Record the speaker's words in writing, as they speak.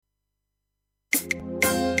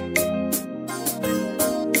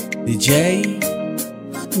DJ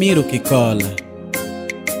Miro Kizokola.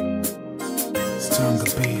 Stronger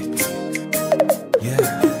beat, yeah.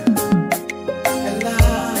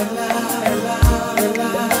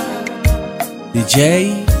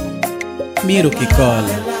 DJ Miro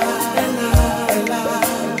Kizokola.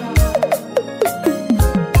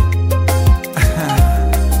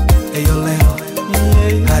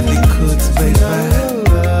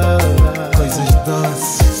 Coisas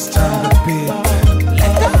doces, stronger beat.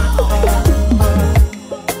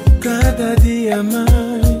 Cada dia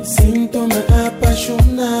mais sinto-me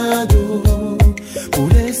apaixonado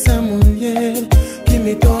por essa mulher que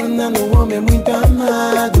me torna um homem muito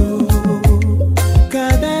amado.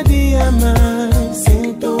 Cada dia mais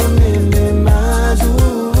sinto-me mimado,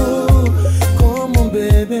 como um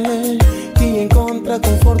bebê que encontra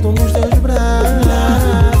conforto nos teus braços.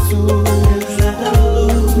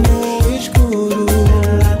 No escuro,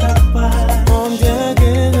 onde a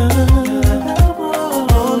guerra,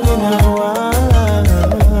 onde não há,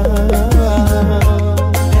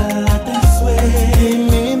 ela tem sueño e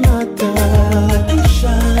me mata. Ela tem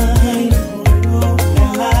shine,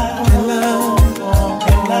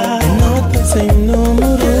 ela nota sem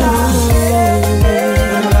número.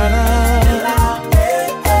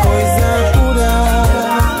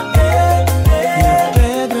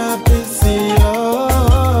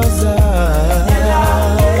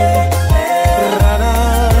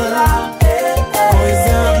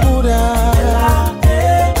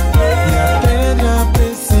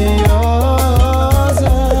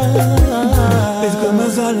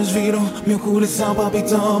 Meu coração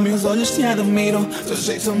palpitou, meus olhos te admiram. Teu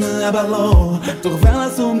jeito me abalou, tu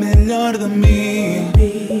revelas o melhor de mim.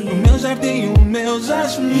 O meu jardim, o meu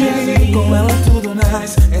jasmim. Com ela tudo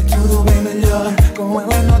nasce, é tudo bem melhor. Com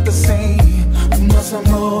ela nota sim, o nosso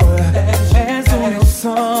amor. És o meu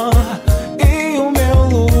sol e o meu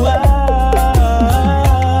luar.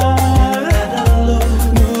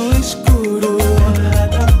 No escuro,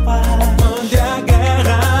 onde a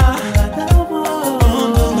guerra,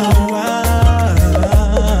 onde não há.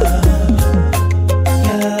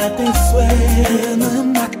 Ela tem sueño, me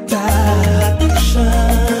mata. Ela tem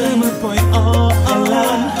chão, me põe on.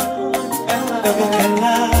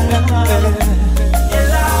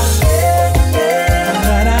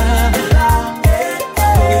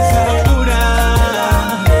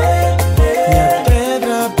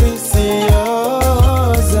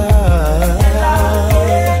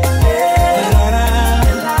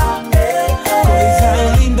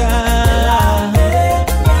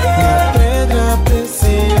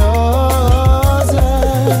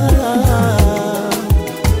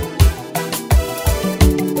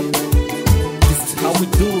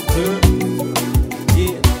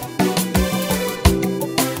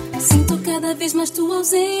 Sinto cada vez mais tua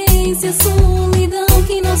ausência, solidão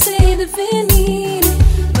que não sei definir.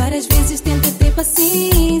 Várias vezes tento ter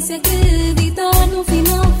paciência, acreditar no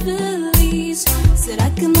final feliz. Será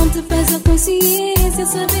que não te pesa a consciência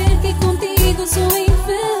saber que contigo sou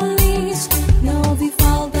infeliz? Não ouvi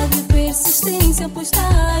falta de persistência, pois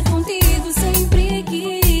estar contigo sempre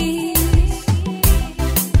quis.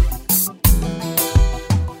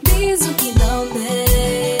 Diz o que não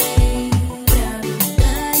dei pra me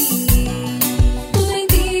trair, tudo em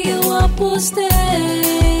ti eu apostei.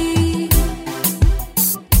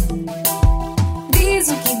 Diz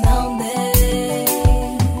o que não dei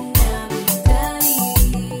pra me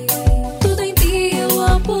trair, tudo em ti eu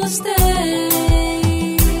apostei.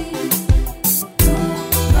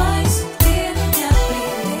 Vais ter que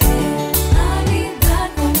aprender a lidar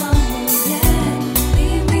com uma mulher e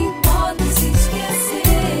nem podes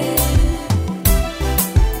esquecer.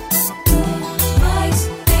 Vais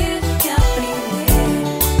ter que aprender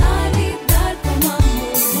a lidar com uma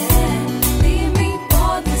mulher e nem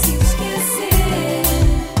podes esquecer.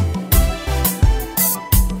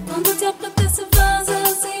 Quando te apetece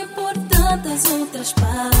vazas e por tantas outras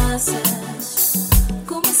passas,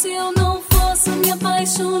 como se eu não fosse me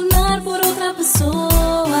apaixonar por outra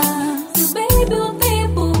pessoa. Se baby o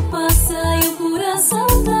tempo passa e o coração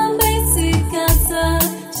também se cansa,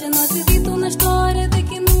 já não acredito na história de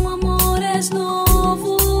que no amor és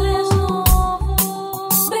novo.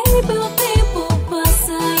 Baby o tempo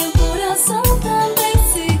passa e o coração também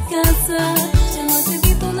se cansa, já não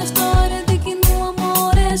acredito na história de que no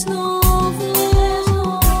amor és novo.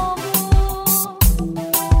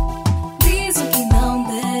 Diz o que não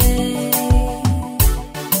dei,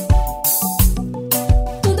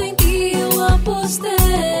 tudo em ti eu apostei.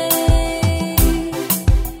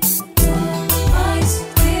 Vais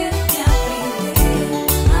ter que aprender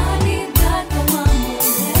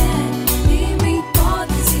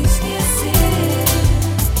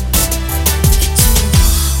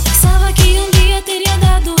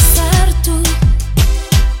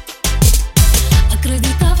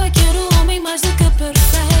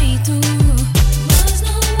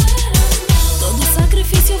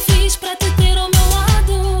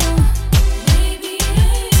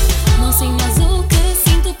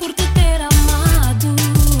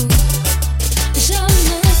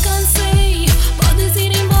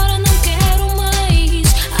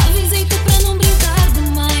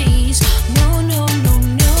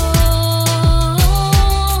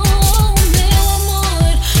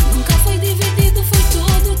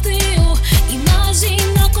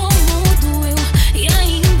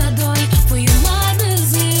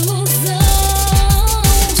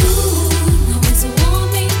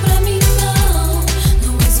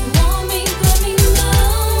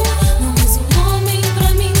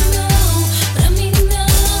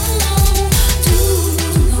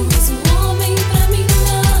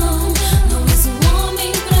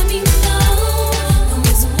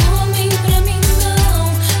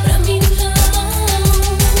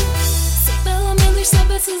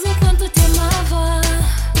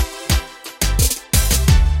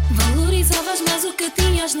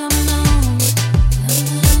joias na mão.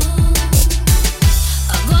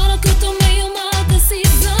 Agora que eu tomei uma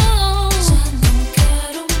decisão, já não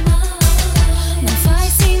quero mais. Não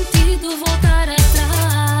faz sentido voltar atrás.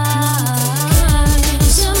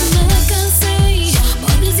 Já me cansei,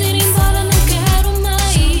 podes ir embora, não quero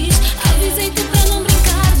mais. Avisei-te para não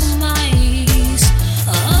brincar demais.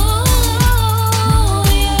 Oh,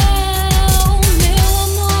 yeah. O meu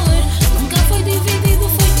amor nunca foi dividido,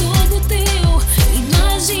 foi todo teu.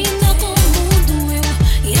 Imagina como doeu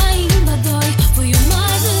e ainda dói, foi uma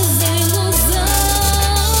desilusão.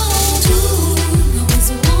 Tu não és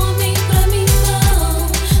o homem pra mim, não.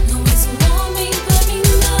 Não és o homem pra mim,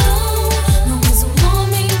 não. Não és o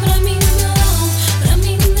homem pra mim, não. Pra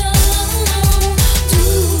mim, não. Tu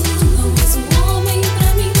não és o homem pra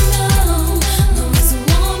mim, não. Não és o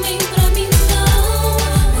homem pra mim, não.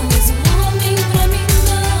 Não és o homem pra mim,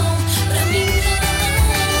 não. Pra mim,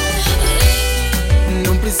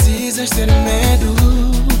 não. Não precisas ter medo,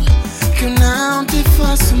 que eu não te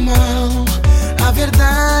faço mal. A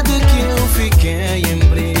verdade é que eu fiquei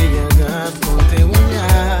embriagado com teu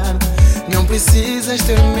olhar. Não precisas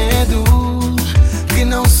ter medo, que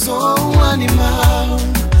não sou um animal.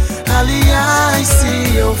 Aliás,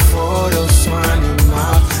 se eu for, eu sou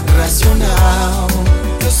animal racional.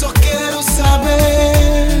 Eu só quero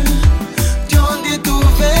saber de onde tu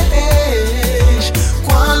vês,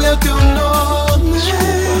 qual é o teu nome.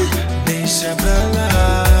 Deixa pra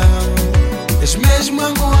lá, és mesmo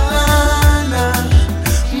angolana,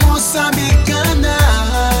 moçambicana,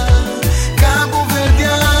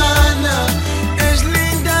 cabo-verdiana, és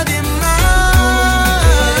linda demais.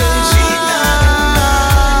 Linda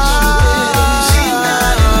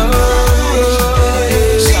demais,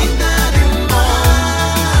 linda demais,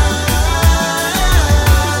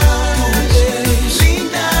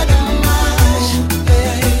 linda demais, linda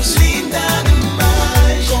demais, linda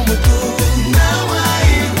demais, como tu não há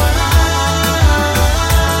igual.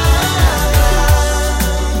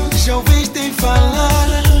 Já ouviste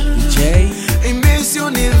falar DJ em Miss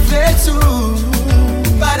Universo?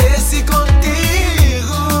 Parece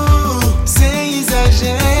contigo, sem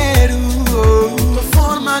exagero. Tua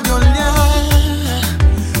forma de olhar,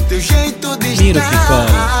 teu jeito de Miro que estar,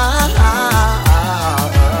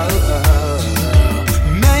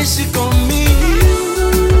 mexe comigo.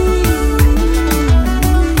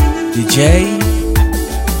 DJ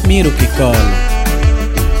Miro que cola.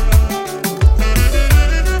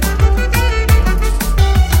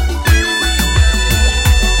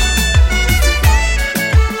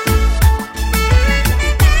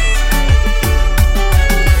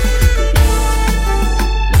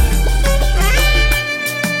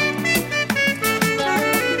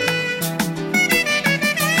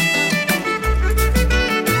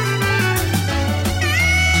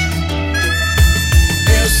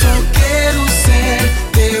 Eu só quero ser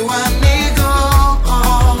teu amigo.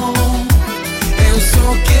 Eu só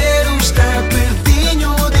quero estar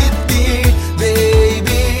pertinho de ti,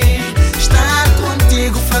 baby. Estar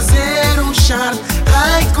contigo, fazer um charme.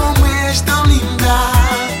 Ai, como és tão linda.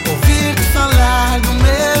 Ouvir-te falar no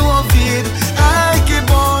meu ouvido. Ai, que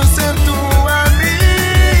bom ser tua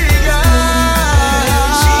amiga.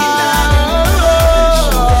 Linda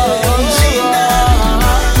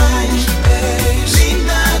demais,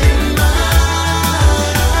 linda demais,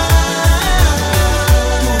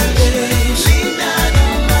 linda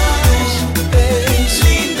demais,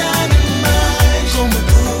 linda demais, como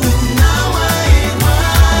tu não há igual.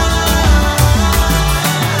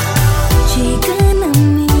 Chega na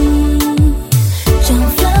mim,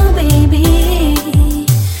 chanfla baby.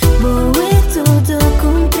 Boa é tudo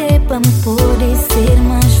com trepa, pode ser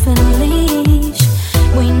mais feliz.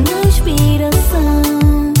 Boa inspiração,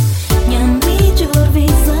 minha melhor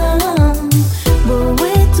visão. Boa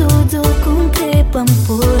é tudo com trepa,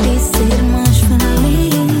 pode ser mais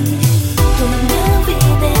feliz. Tua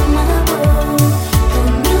vida é uma boa,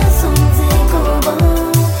 tua sonhos é bom.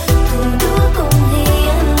 Tudo com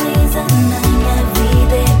realiza na minha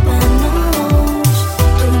vida é pra nós.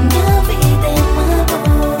 Tua vida é uma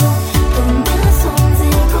boa, tua sonhos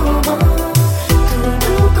é bom.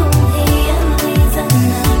 Tudo com realiza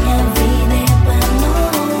na minha vida é pra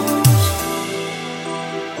nós.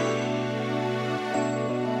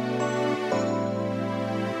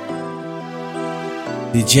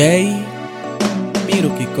 DJ Miro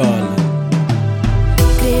que cola.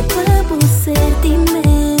 Crepa por ser de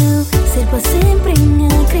meu, ser para sempre minha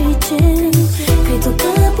acredite. Credo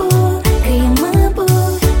cabo, creio mabo,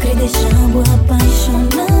 creio deixando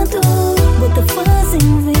apaixonado. Bota fazem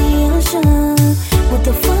viajar,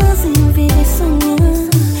 bota fazem viver sonhar.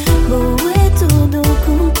 Boa é tudo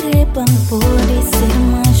com crepa, pode ser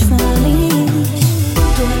mais.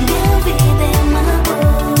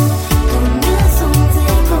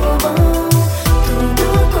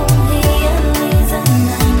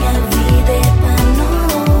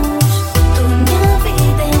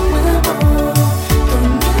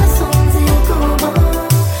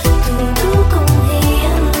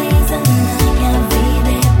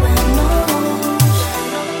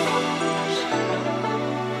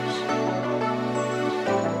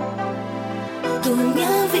 Tu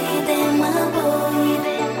minha vida é uma boa.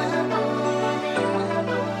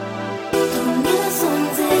 Tu minha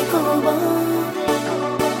sonhos é como.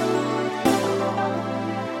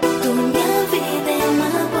 Tu minha vida é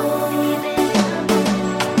uma boa.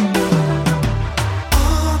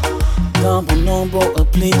 Tamo não vou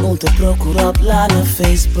apli te procurar lá no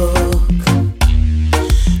Facebook.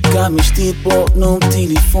 Cá me estipo num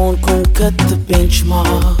telefone com que te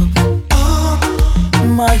benchmark.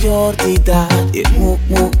 Maior de idade é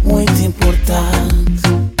muito importante.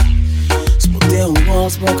 Se puder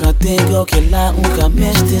bolso, boca tenho que lá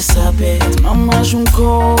cabeça de saber. Te mamas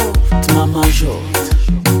corpo, te mamas outro.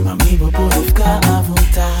 Mami, vou poder ficar à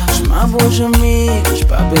vontade. Chamar bons amigos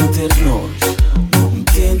para bem ter nós.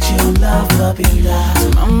 Tente lá pra brilhar.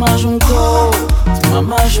 Te mamas corpo, te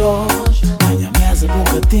mamas outro. Minha mesa,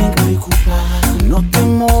 boca tem que preocupar. Não tem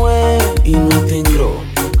moé e não tem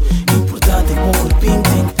grosso. Importante é que o corpinho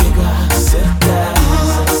tem que pegar.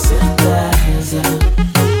 Certeza, certeza.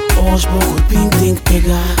 Hoje o corpinho tem que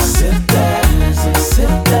pegar. Certeza,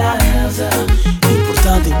 certeza.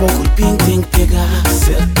 Importante é que o corpinho tem que pegar.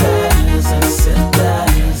 Certeza,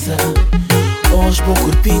 certeza. Hoje o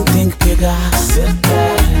corpinho tem que pegar.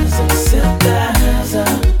 Certeza, certeza.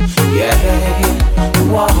 Yeah,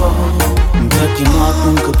 wow. Daqui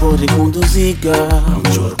nunca pode conduzir, girl. A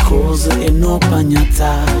melhor coisa é não apanhar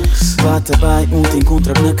táxi. Bata bem ontem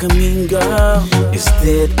encontrar na caminho, girl. Esse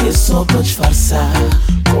dedo é só pra disfarçar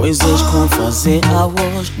coisas com fazer a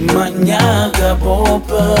hoje. Manhã acabou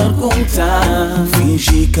perguntar.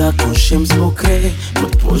 Fingi que aconchemos vou crer.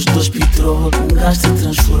 Mas depois do hospital gajo te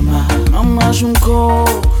transformar. Mamas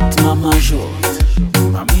corpo, te mamas outro.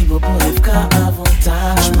 Mami, vou poder ficar à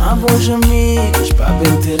vontade. Chamar bons amigos para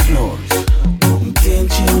bem ter nós.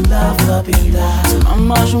 Tente lá pra brilhar. Te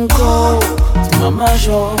mamas corpo, te mamas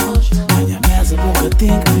outro. Minha mesa, boca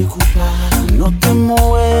tem que preocupar. Não tem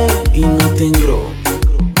moé e não tem grosso.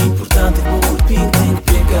 Importante é que o corpinho tem que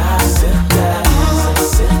pegar. Certeza,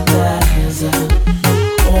 certeza.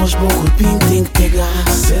 Hoje o corpinho tem que pegar.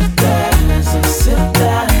 Certeza,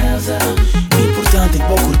 certeza. Importante é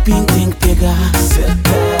que o corpinho tem que pegar.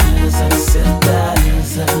 Certeza,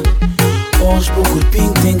 certeza. Hoje o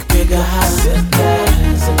corpinho tem que pegar.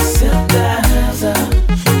 Certeza, certeza.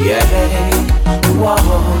 Yeah, wow.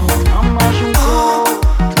 Mamas corpo,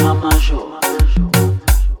 mamas outro.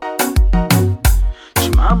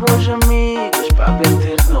 Chamar bons amigos para bem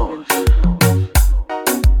ter nós.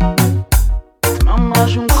 Te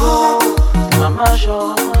mamas corpo, mamas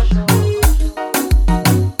outro.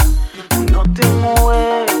 Não tem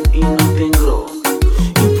moé e não tem grosso.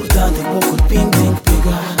 Importante é que o corpinho tem que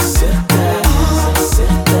pegar. Certeza,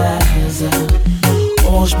 certeza.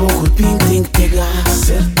 Hoje o corpinho tem que pegar.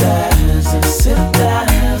 Certeza,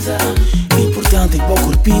 certeza. Importante é que o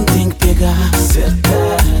corpinho tem que pegar.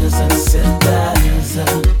 Certeza, certeza.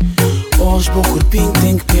 Hoje o corpinho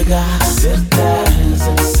tem que pegar.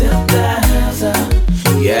 Certeza, certeza.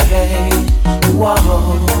 Yeah,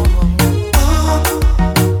 wow.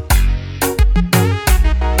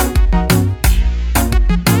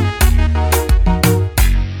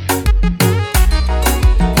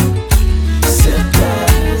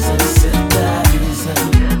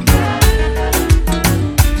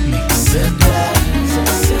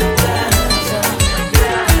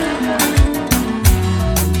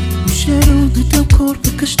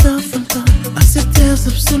 Que está a faltar a certeza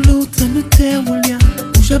absoluta no teu olhar.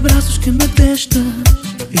 Os abraços que me deste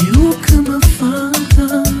e o que me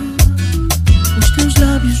falta. Os teus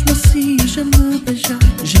lábios macios a me beijar.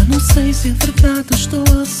 Já não sei se é verdade, estou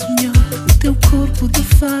a sonhar. O teu corpo de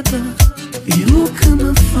fada e o que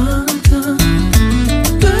me falta.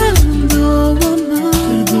 Perdoa-me,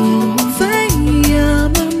 vem e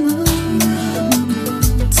ama-me.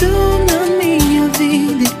 Tu na minha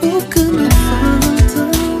vida e o que me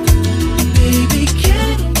falta.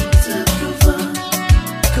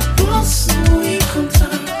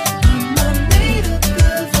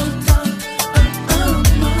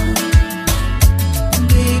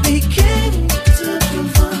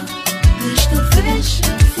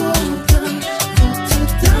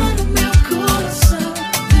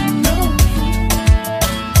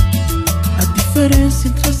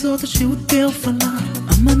 E o teu falar,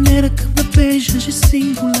 a maneira que me beijas é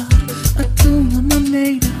singular. A tua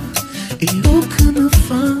maneira e o que me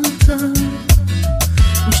falta.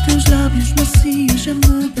 Os teus lábios macios a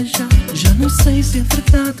me beijar. Já não sei se é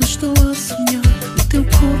verdade, estou a sonhar. O teu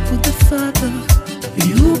corpo de fada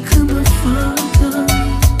e o que me falta.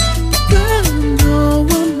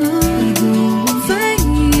 Perdoa-me, vem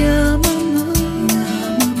e ama-me.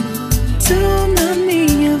 Tu na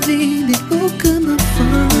minha vida e o que me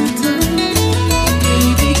falta.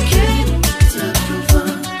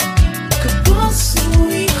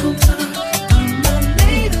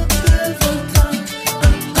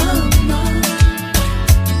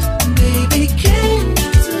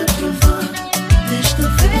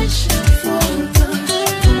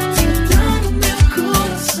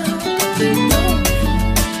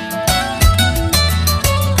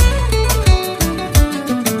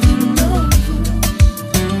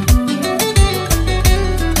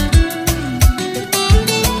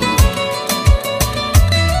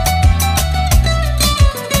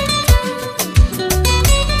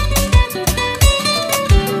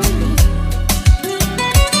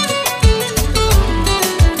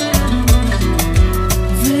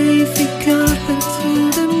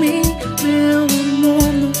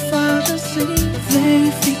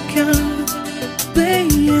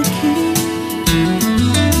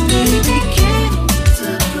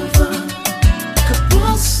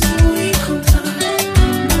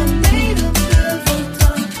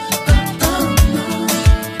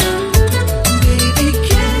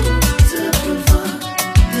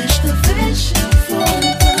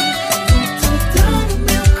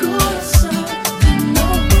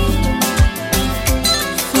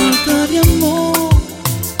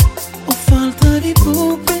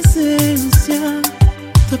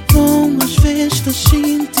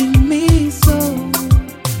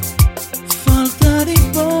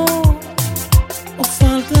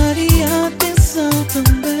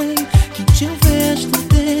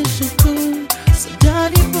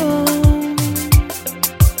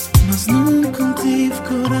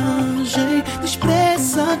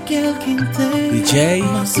 aquele que tem. DJ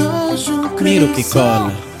Mas hoje eu Miro creio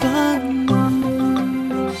Kizokola.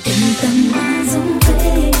 Tenta mais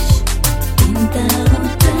vez, tenta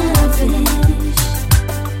outra vez,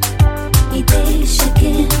 e deixa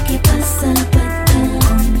aquele que passa para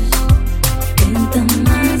trás. Tenta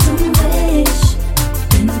mais vez,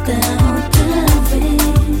 tenta outra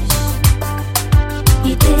vez, e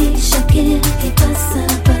deixa aquele que passa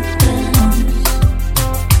para trás.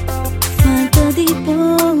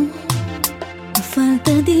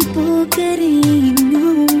 Falta de bom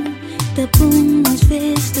carinho, tá bom às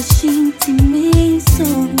vezes da gente imenso.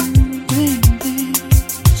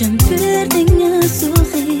 Já me perdem a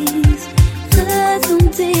sorriso, razão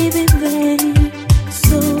de beber.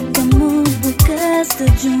 Sou amor porque está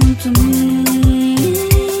junto a mim.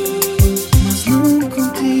 Mas nunca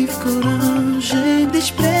tive coragem de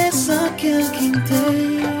expressar aquele que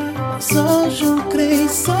tem. Mas hoje eu creio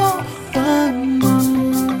só para mim.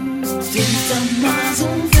 Tenta mais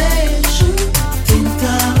vez,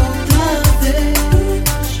 tenta outra vez,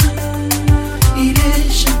 e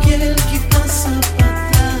deixa aquele que passa para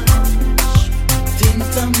trás.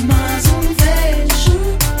 Tenta mais vez,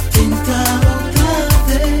 tenta outra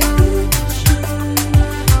vez,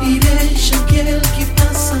 e deixa aquele que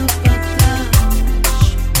passa para trás.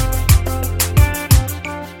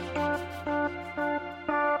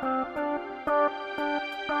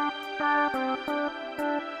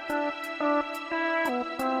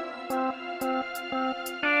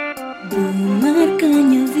 Tu marca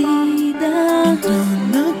minha vida, Entra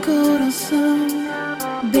no coração,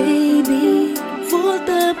 baby,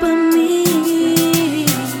 volta pra mim.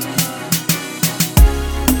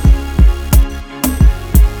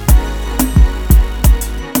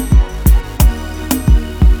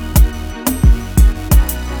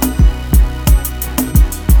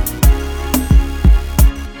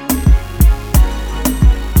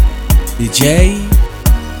 DJ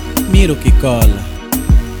Miro Kizokola.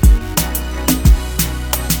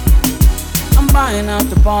 I'm buying out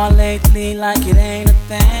the bar lately like it ain't a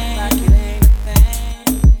thing.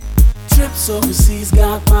 Trips overseas,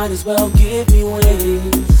 God might as well give me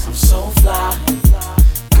wings. I'm so fly.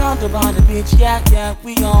 Condo by the beach, yeah,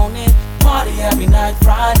 we own it. Party every night,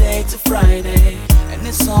 Friday to Friday, and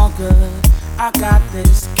it's all good. I got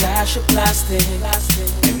this cash of plastic.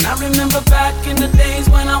 And I remember back in the days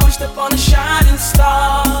when I wished upon a shining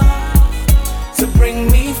star to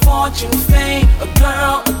bring me fortune, fame, a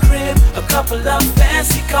girl, a crib, a couple of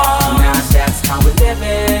fancy cars. Now that's how we're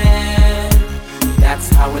living. That's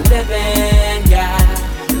how we're living, yeah.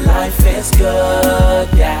 Life is good,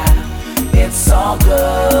 yeah. It's all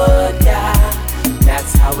good, yeah.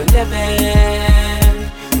 That's how we're living.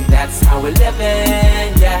 That's how we're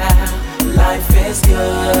living, yeah. Life is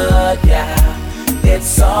good, yeah.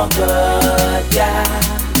 It's all good, yeah.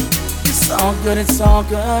 It's all good, it's all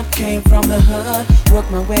good. Came from the hood,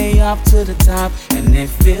 worked my way up to the top, and it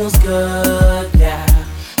feels good, yeah.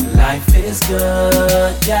 Life is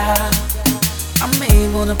good, yeah. I'm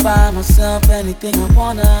able to buy myself anything I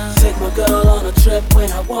wanna. Take my girl on a trip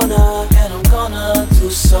when I wanna, and I'm gonna do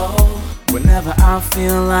so whenever I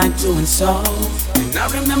feel like doing so. And I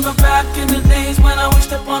remember back in the days when I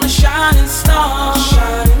wished upon a shining star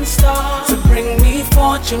to bring me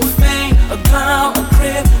fortune, fame, a girl, a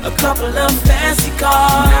crib, a couple of fancy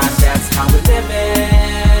cars. Now that's how we're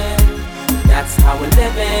living. That's how we're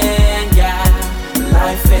living, yeah.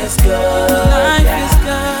 Life is good. Life is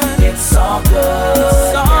good. It's all good.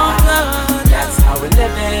 It's all good. That's how we're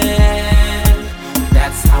living.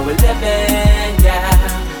 That's how we're living, yeah.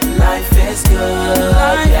 Life is good.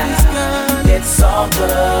 Life yeah. is good. It's all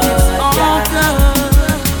good. It's all yeah. good.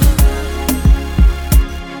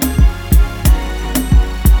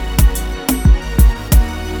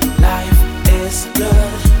 Life is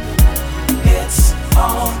good. It's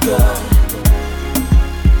all good.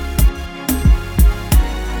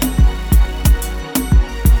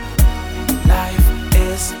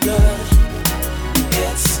 Good,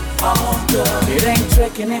 it's all good. It ain't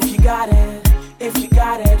tricking if you got it. If you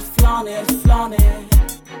got it, flaunt it, flaunt it.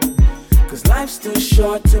 Cause life's too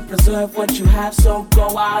short to preserve what you have, so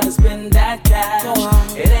go out and spend that cash.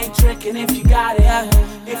 It ain't tricking if you got it.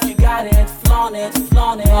 If you got it, flaunt it,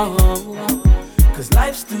 flaunt it. Cause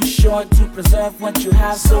life's too short to preserve what you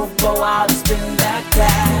have, so go out and spend that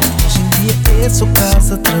cash. hoje em dia é só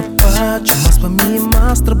casa, trabalho, mas para mim é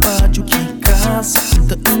mais trabalho que casa.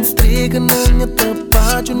 Muita entrega na minha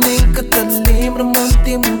trabalho, nem que te lembra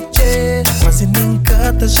manter mulher. Quase nem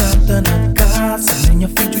cata janta na casa, minha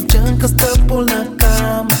filho janca está por na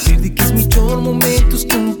cama. Perdi que os melhores momentos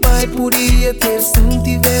que um pai podia ter se não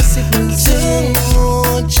tivesse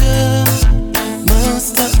presente.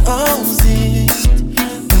 Mas tá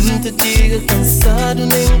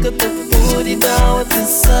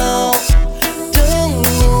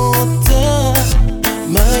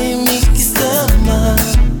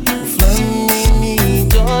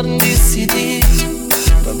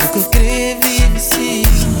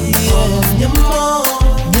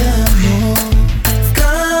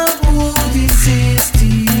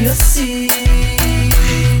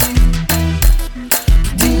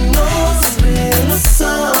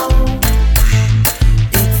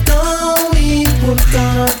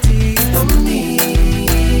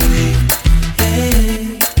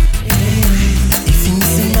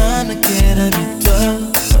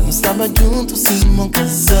estava junto, sim, um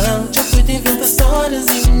casal. Já fui de inventar histórias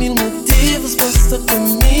e mil motivos para estar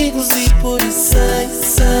comigo. E por isso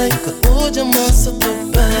sei que hoje a moça tá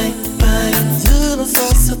bem. De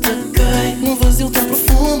lançar se te cai num vazio tão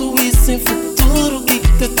profundo e sem futuro, que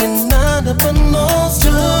tem nada para nós.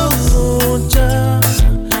 Já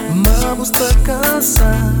mas está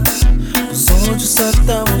cansado. Os olhos só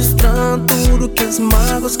estão mostrando tudo que as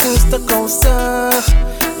mágoas que está causando.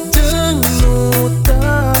 De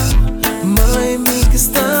notar, mãe, me que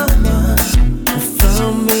está mal. O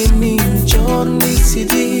fome me jorna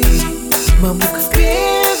decidi. Mas boca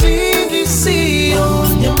escreve de si,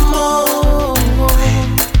 olha amor.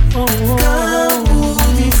 Cabo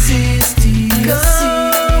de desistir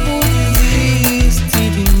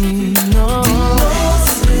de mim. De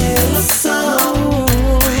nossa relação.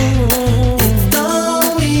 É tão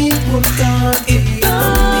importante pra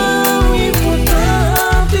mim.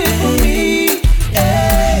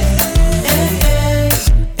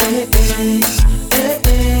 Tá pedindo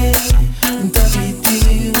perdão.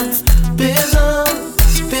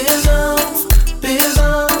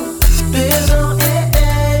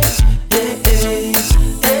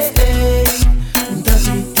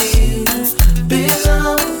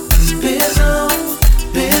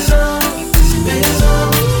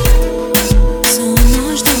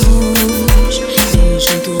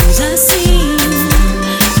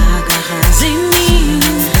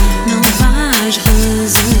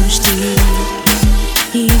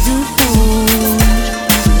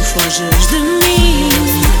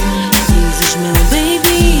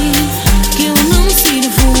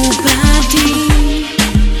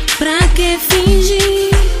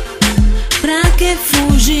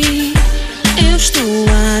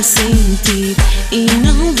 E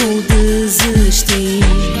não vou desistir.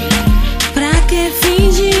 Pra que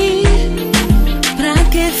fingir? Pra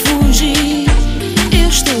que fugir? Eu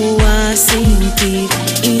estou a sentir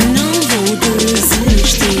e não vou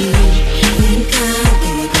desistir. Vem cá,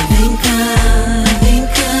 baby, vem cá. Vem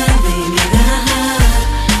cá, vem me agarrar.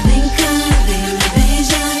 Vem cá, vem me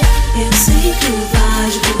beijar. Eu sei que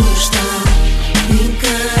vais gostar. Vem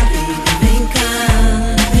cá, baby, vem cá.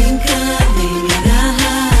 Vem cá, vem me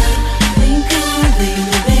agarrar. Vem cá, vem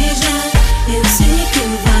me beijar. Eu sei que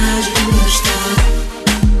vais gostar.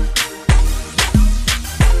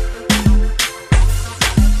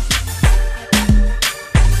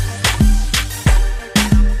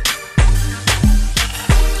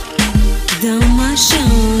 Dá uma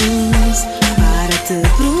chance para te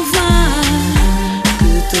provar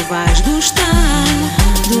que tu vais gostar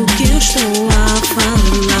do que eu estou a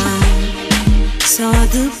falar. Só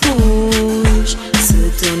depois, se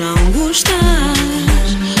tu não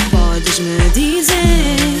gostares, podes me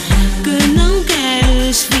dizer que não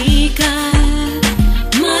queres ficar.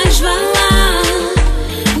 Mas vá lá,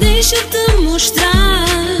 deixa-te mostrar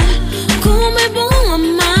como é bom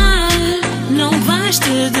amar. Não vais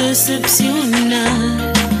te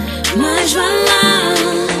decepcionar. Mas vá lá,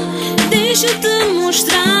 deixa-te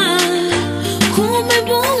mostrar como é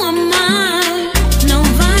bom amar. Não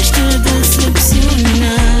vais te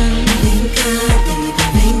decepcionar. Vem cá, baby,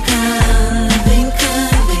 vem cá. Vem cá,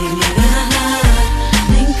 vem me agarrar.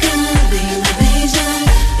 Vem cá, vem me beijar.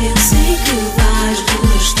 Eu sei que vais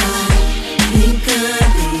gostar. Vem cá,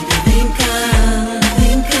 baby, vem cá.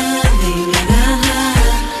 Vem cá, vem me agarrar.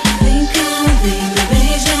 Vem cá, vem me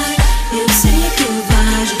beijar. Eu sei que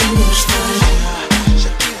vais gostar. Já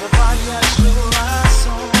tive várias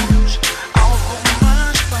relações,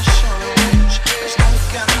 algumas paixões, mas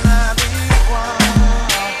nunca nada igual.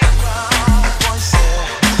 Pois é,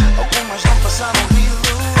 algumas não passaram de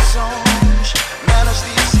ilusões, meras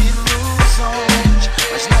desilusões,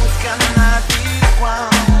 mas nunca nada igual.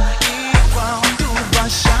 Tu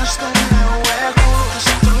baixaste o meu ego,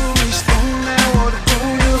 destruíste o meu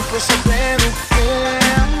orgulho por saber o que é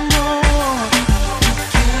amor.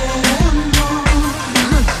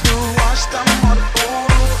 Me doaste amor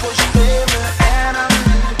puro, pois baby era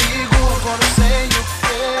mendigo. Agora sei o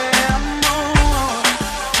que é amor.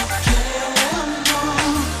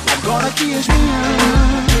 Agora que és minha,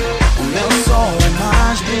 o meu sol é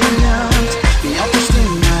mais brilhante, minha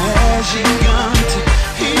autoestima é gigante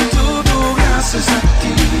e tudo graças a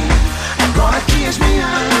ti. Agora que és minha,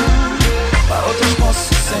 para outros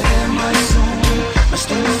posso ser mais um, mas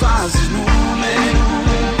tu me fazes número um.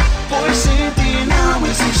 Pois sem ti não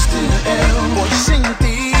existe eu. Pois sem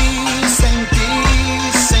ti, sem ti,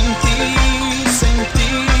 sem ti, sem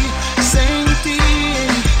ti, sem ti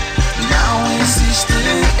não existe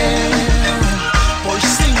eu. Pois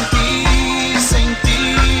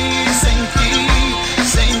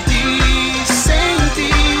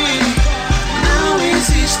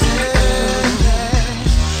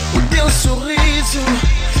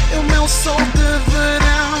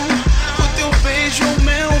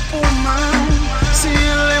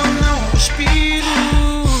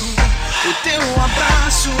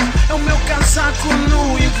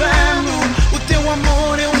no inverno. O teu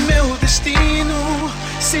amor é o meu destino.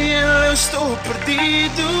 Sem ele eu estou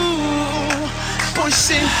perdido. Pois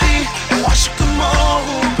sem ti eu acho que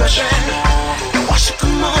morro, bebê. Eu acho que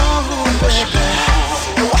morro, bebê.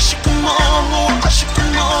 Eu acho que morro, acho que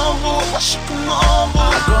morro, acho que morro.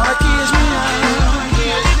 Agora que és minha,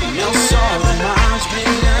 meu sol é mais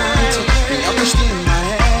brilhante, minha autoestima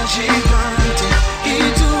é gigante e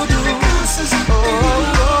tudo cansas.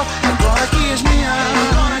 Agora que és minha,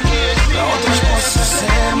 para outras posso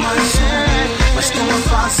ser mais mas tu me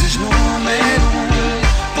fazes número 1.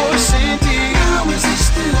 Pois sem ti não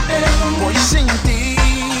existe eu. Pois sem ti,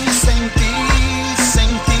 sem ti, sem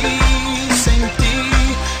ti, sem ti,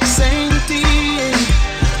 sem ti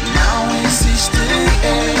não existe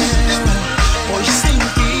eu. Pois sem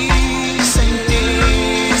ti, sem ti,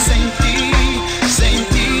 sem ti, sem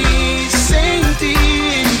ti, sem ti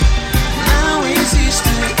não existe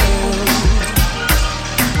eu.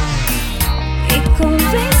 E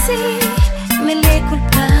convenci-me de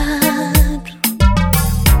culpar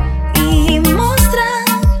e mostrar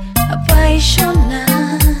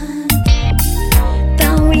apaixonado,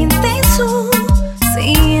 tão intenso,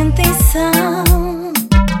 sem intenção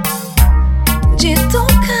de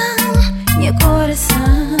tocar meu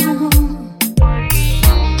coração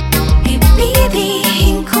e pedir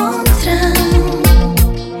encontrar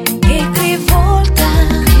e querer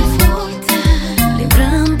voltar,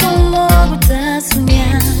 lembrando logo da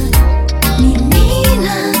sonhar.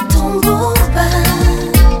 Menina tão boba,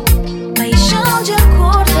 paixão de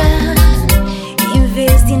acordar, em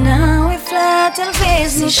vez de não inflar,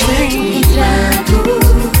 talvez me entrado,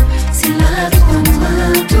 selado,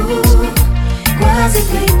 amado, quase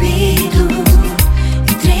proibido,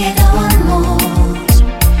 entrega o amor,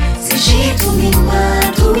 sem jeito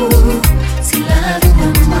mimado, selado,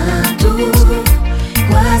 amado,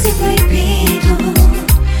 quase proibido,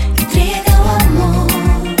 entrega o amor.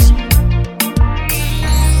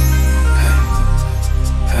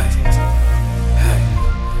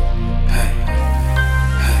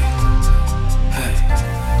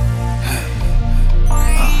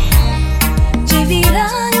 De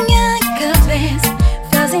virar minha cabeça,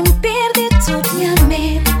 fazem perder toda minha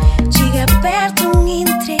mente. Chega perto, me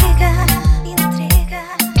entrega.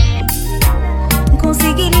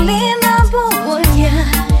 Consegui ler na boa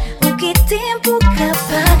olhar o que tempo que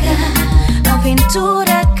apaga,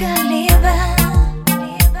 aventura que leva.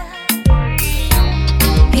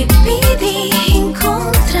 E pedi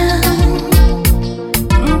encontrar,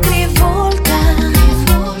 querer voltar,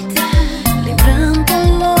 lembrando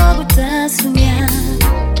logo da sonhar.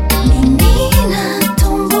 Menina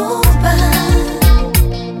tão boba,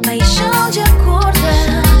 paixão de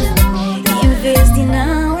acordar, em vez de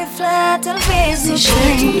não inflar, talvez me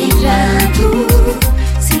entrado,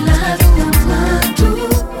 selado, amado,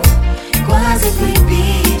 quase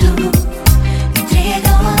proibido,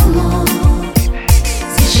 entrega o amor,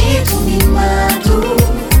 sem jeito mimado,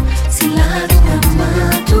 selado,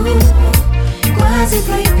 amado, quase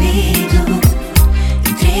proibido,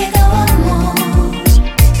 entrega o amor.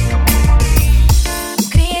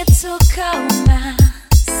 Queria tocar mais,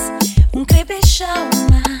 queria beijar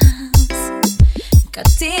mais, nunca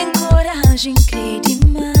tem coragem, crer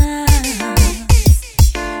demais.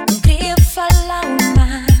 Queria falar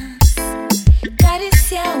mais,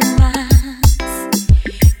 cariciar mais,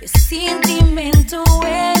 esse sentimento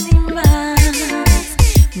é demais.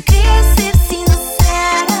 Queria ser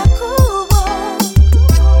sincera com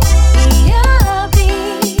e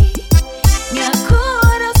abrir meu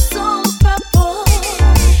coração pra pôr,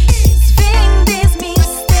 desvender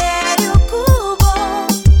mistério cubo,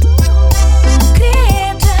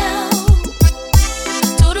 credo.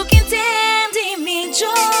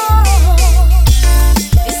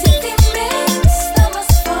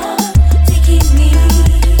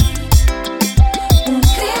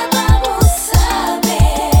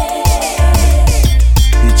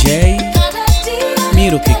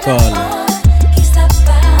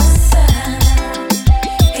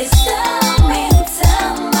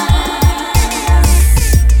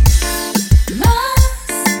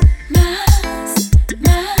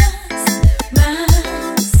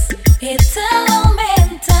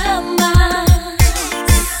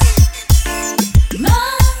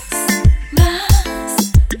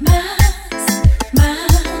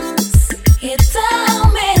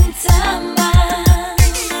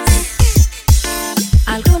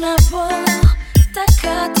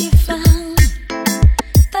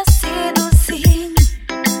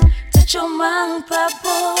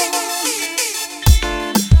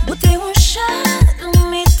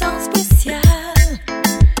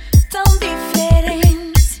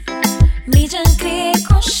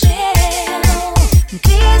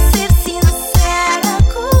 Queria ser sincera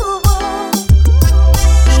com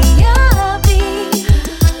e abrir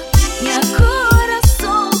meu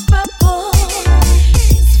coração pra pôr.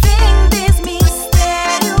 Vendes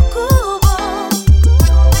mistério com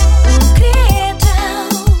credão.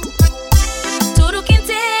 Tudo que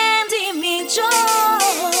entende me deu.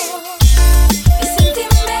 Os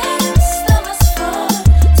sentimentos estão mais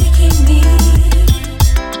fortes que mim.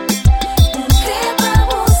 Não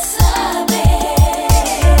quero saber.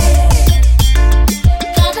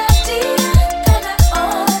 Cada dia, cada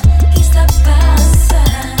hora que está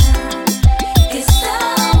passando está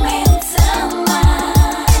aumentando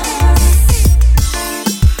mais.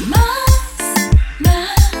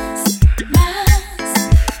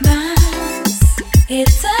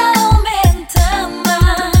 Está aumentando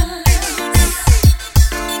mais.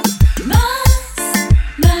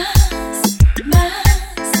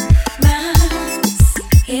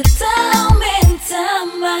 Está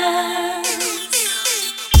aumentando mais.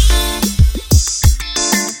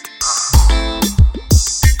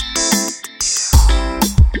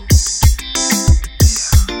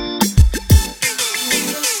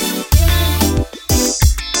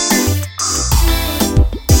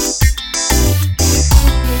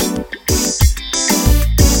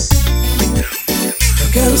 Eu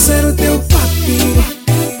quero ser o teu papi,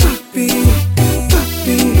 papi,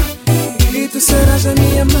 papi. E tu serás a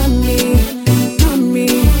minha mami, mami,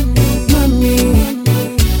 mami.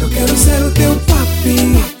 Eu quero ser o teu papi,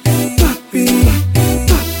 papi,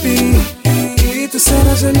 papi. E tu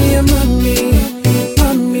serás a minha mami,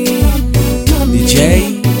 mami, mami.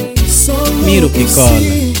 DJ Sou Miro louco, Kizokola.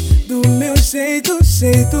 sim, do meu jeito,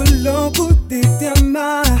 jeito louco de te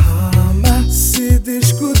amar. Se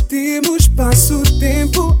discutimos, passo o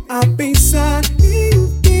tempo a pensar em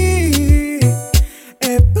ti.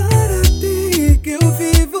 É para ti que eu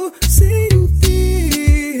vivo sem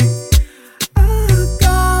ti.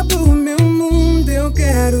 Acaba o meu mundo, eu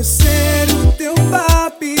quero ser o teu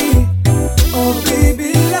papi. Oh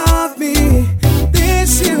baby, love me.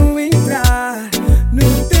 Deixa eu entrar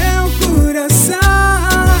no teu coração.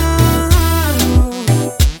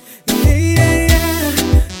 Yeah, yeah,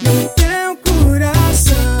 no teu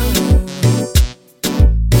coração.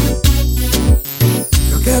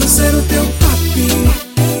 Eu quero ser o teu papi,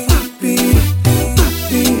 papi,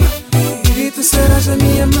 papi. E tu serás a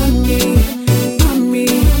minha mami, mami,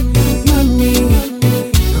 mami.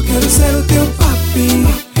 Eu quero ser o teu papi,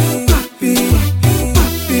 papi,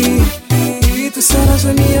 papi. E tu serás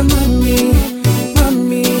a minha mami,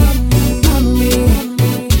 mami, mami.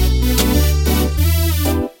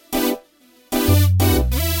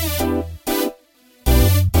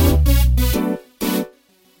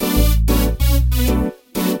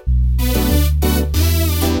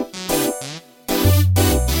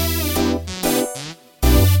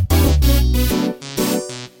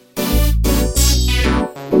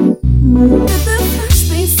 Nada faz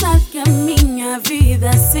pensar que a minha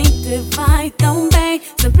vida sem te vai tão bem.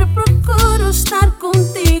 Sempre procuro estar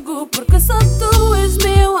contigo, porque só tu és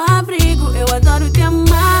meu abrigo. Eu adoro te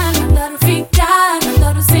amar, adoro ficar,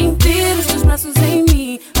 adoro sentir os teus braços em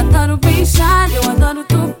mim. Adoro beijar, eu adoro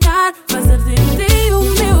tocar, fazer de ti o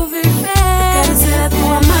meu viver. Quero ser a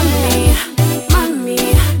tua mami, mami,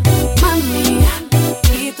 mami.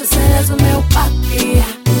 E tu serás o meu papi,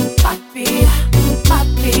 papi,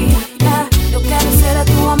 papi. Yeah. Eu quero ser a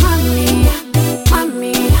tua mami,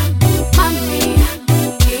 mami, mami.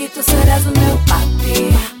 E tu serás o meu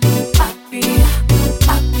papi, papi,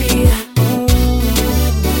 papi.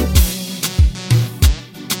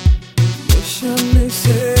 Deixa-me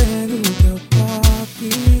ser o teu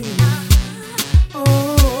papi.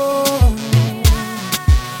 Oh,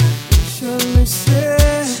 deixa-me ser,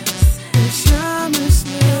 deixa-me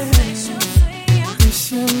ser,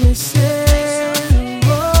 deixa-me ser. Oh,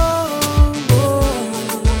 oh.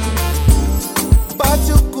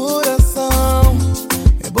 Bate o coração,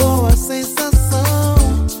 é boa a sensação.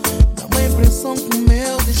 Dá uma impressão que o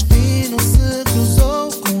meu destino se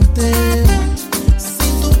cruzou com o teu.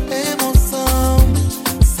 Sinto emoção,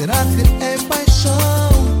 será que é paixão?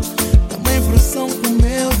 Dá uma impressão que o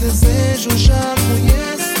meu desejo já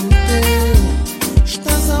conhece o teu.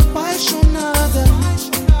 Estás apaixonada,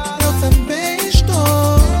 eu também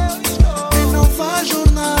estou. Em nova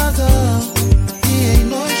jornada que em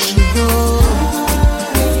nós chegou.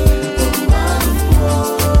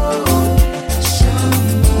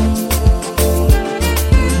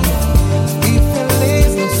 E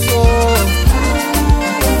feliz eu sou.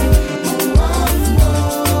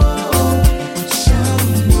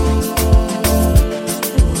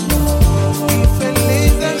 E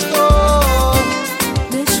feliz eu estou.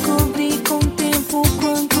 Descobri contigo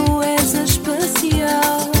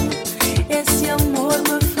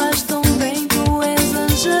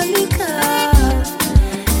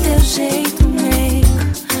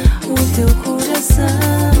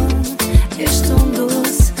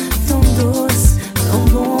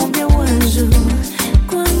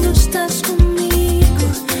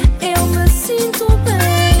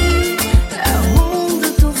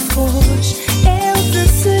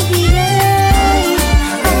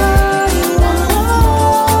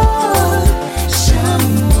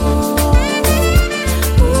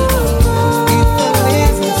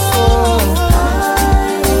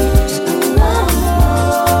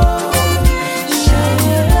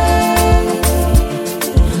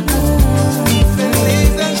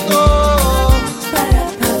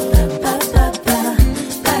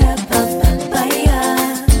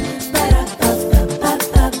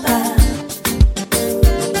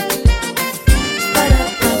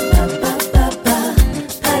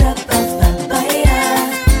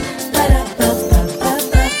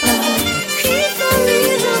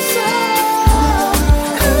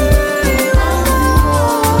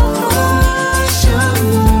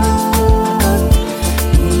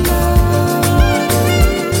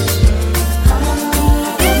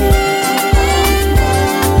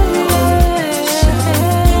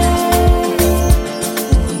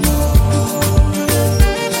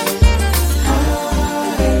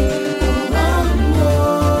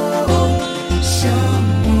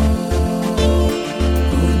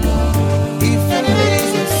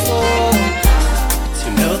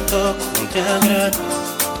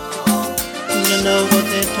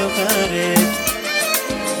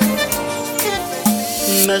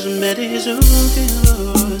me diz o que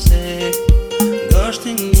você gosta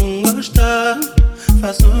e não gosta.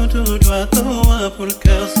 Faço tudo à toa porque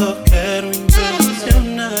eu só quero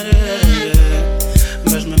impressionar.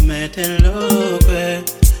 Mas me mete louco,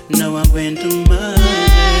 não aguento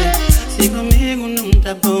mais. Se comigo não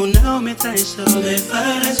tá bom, não me traz só. Me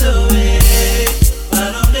fala sobre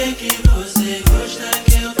para onde que você gosta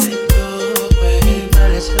que eu te toque. Me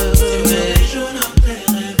fala sobre se o beijo não te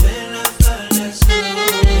revela, fala sobre.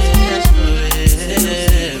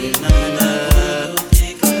 Não te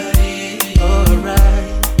carinho.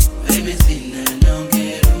 Alright, baby, se não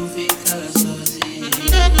quero ficar sozinho.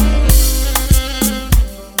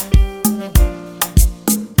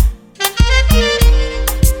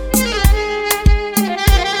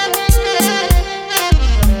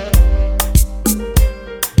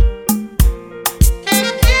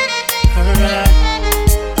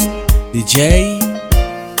 DJ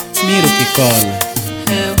Miro que cola.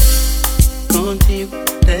 Eu contigo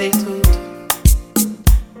dei tudo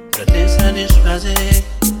pra te satisfazer.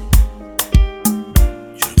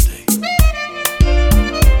 Juro que dei.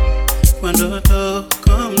 Quando eu tô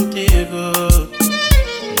contigo,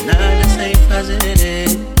 nada sei fazer.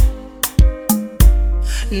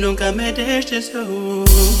 Nunca me deste só,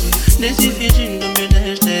 nem se fingindo me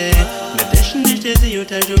deste. Me deixa anestesia,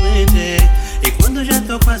 tá doente. E quando já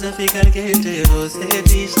tô quase a ficar quente, você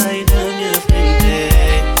diz sai da minha frente.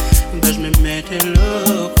 Mas me mete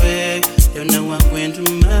louco, eu não aguento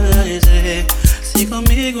mais. Se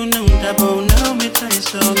comigo não tá bom, não me traz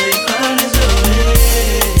só. Me fala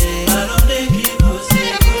sobre para onde que você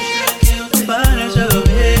gosta que eu te para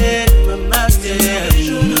sobre, mamãe. Se o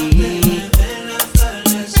beijo não te revela,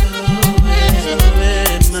 fala sobre. Mas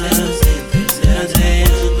não sentes quando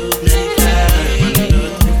nem quando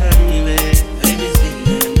te carinho. Baby, se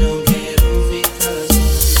não quero ficar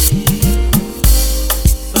sozinho.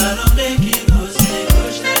 Para onde que você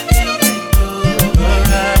gosta que eu te toque.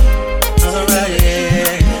 Alright,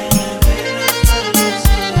 yeah.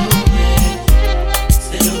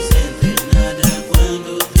 Se não sentes nada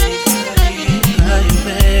quando te carinho.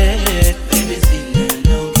 Baby, se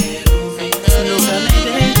não quero ficar. Nunca me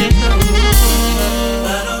deixe tão.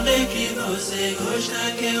 Para onde que você gosta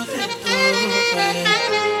que eu te toque.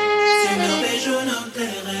 Se meu beijo não te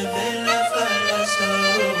revela, fala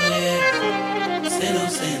sobre. Se não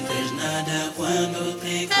sentes nada quando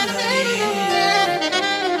te carinho.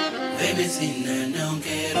 Baby, se não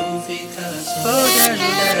quero ficar só. Pode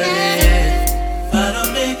ajudar. Para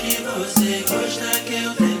onde que você gosta que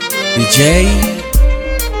eu te toque. DJ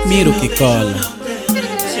Miro que cola.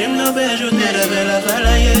 Se meu beijo te revela,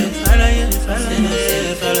 fala yeah, fala yeah, fala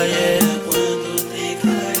yeah, fala yeah. Quando te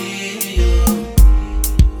carinho.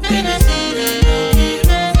 Baby, se não quero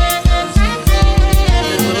ficar sozinho.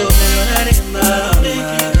 Eu vou melhorar e mamar.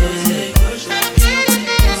 Você gosta que eu te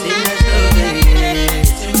toque.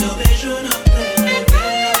 Se meu beijo não te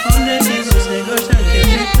revela, onde que você gosta que eu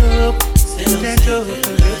te toque. Se não te toco,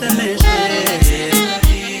 eu também sei.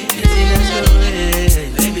 Ensina sobre.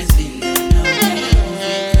 Baby, se não quero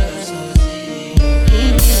ficar sozinho.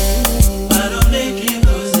 Para onde que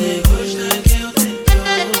você gosta que eu te toque.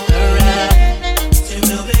 Alright. Se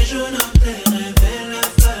meu beijo não te revela,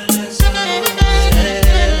 fala sobre.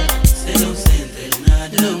 Se não sentes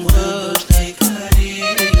nada, não gosta e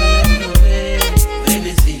carinho.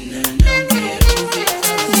 Baby, se não quero ficar sozinho.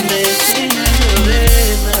 Me ensina sobre,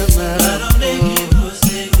 mamãe. Para onde que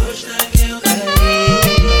você gosta que eu te toque.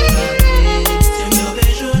 Se meu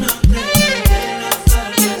beijo não te revela,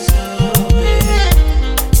 fala sobre.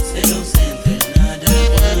 Se não sentes nada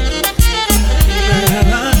quando te carinho. Baby, se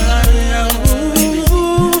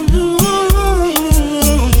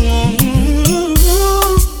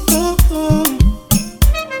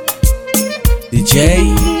DJ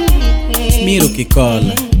Miro que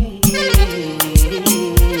cola.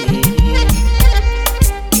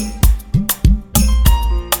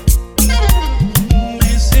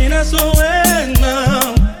 me ensina sobre,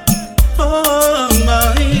 não. Oh,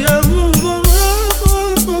 Maria.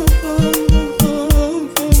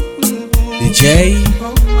 DJ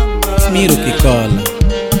Miro que cola.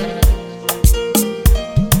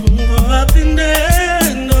 Vou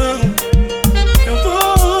aprendendo, eu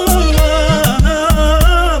vou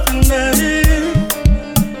aprender.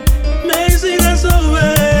 Me ensina sobre.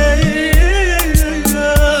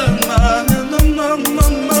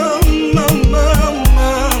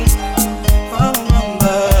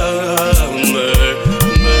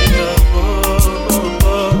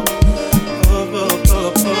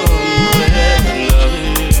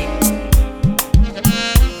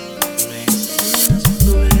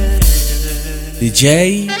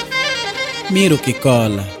 DJ Miro que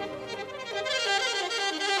cola.